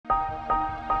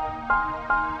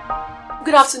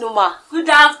Good afternoon, ma. Good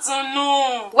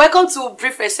afternoon. Welcome to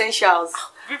Brief Essentials.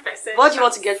 Brief Essentials. What do you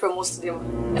want to get from us today, ma?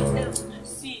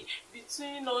 See,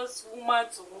 between us, woman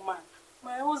to woman,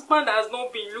 my husband has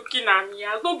not been looking at me,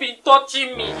 has not been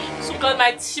touching me. So because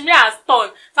my shimmy has torn,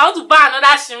 so I want to buy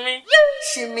another shimmy.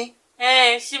 Shimmy?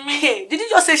 Shimmy. Hey, did you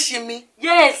just say shimmy?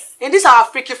 Yes. In these our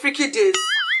freaky days.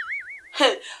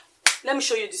 Hey, let me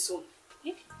show you this one.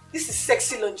 This is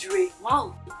sexy lingerie.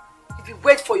 Wow. If you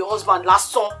wait for your husband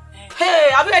last song. Hey,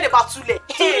 have you heard about Tule?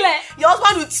 Tule? Your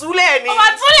husband with Tule.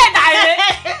 About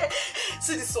Tule,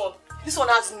 see this one. This one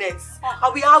has nets.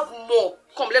 And we have more.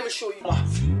 Come, let me show you.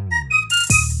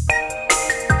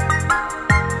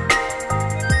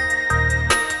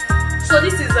 So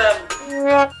this is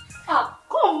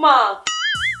come on.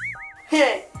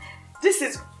 Hey, this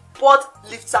is pot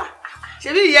lifter.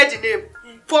 Shall we hear the name?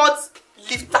 Pot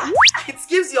lifter. It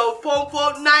gives your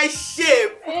pom-pom nice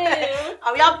shape.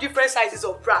 And we have different sizes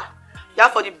of bra. You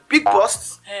have for the big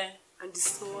busts and the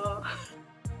small.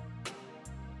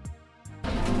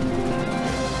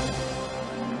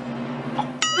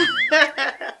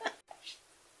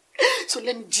 So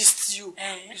let me gist you.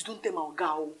 Please don't tell my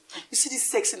oga. You see this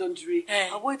sexy lingerie?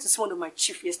 I went to see one of my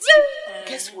chief yesterday.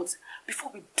 Guess what?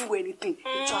 Before we do anything,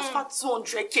 he transferred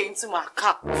 200k into my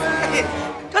account.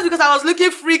 Just because I was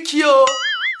looking freaky.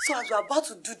 So as we are about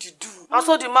to do the do, I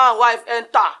saw the man and wife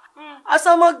enter. I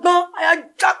saw my gun. I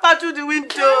jumped out through the window.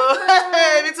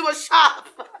 It was sharp.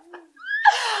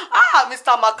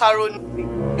 Mr. Macaroni.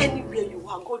 Anywhere you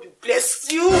are, God will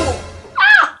bless you.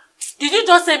 Did you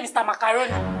just say Mr.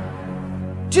 Macaroni?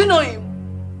 Do you know him?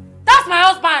 That's my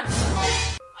husband.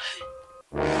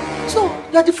 So,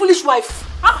 you're the foolish wife.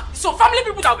 It's your family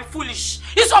people that will be foolish.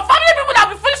 It's your family people that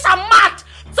will be foolish and mad.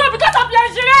 So because of your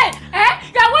lingerie,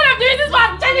 you're one of the reasons why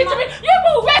I'm telling to me. You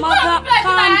will wait for me like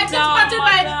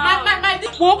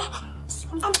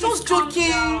I'm just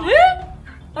joking.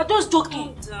 You're just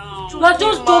joking. You're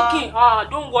just joking.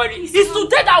 Don't worry. It's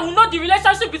today that I will know the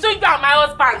relationship between you and my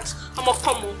husband. I'm a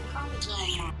come on.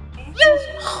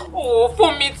 Oh,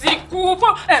 for me, Tiku.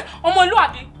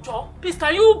 Omoluabi, Joe, please,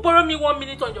 can you borrow me 1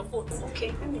 minute on your phone?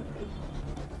 Okay.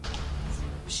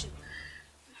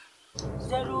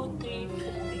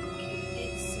 03486.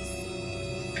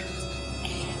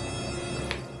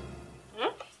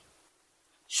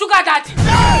 Sugar daddy.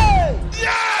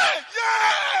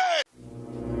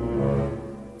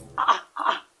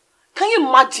 Can you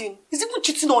imagine? He's even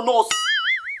cheating on us.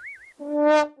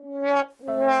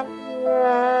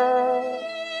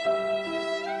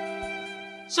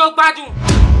 Sho Gba Dun.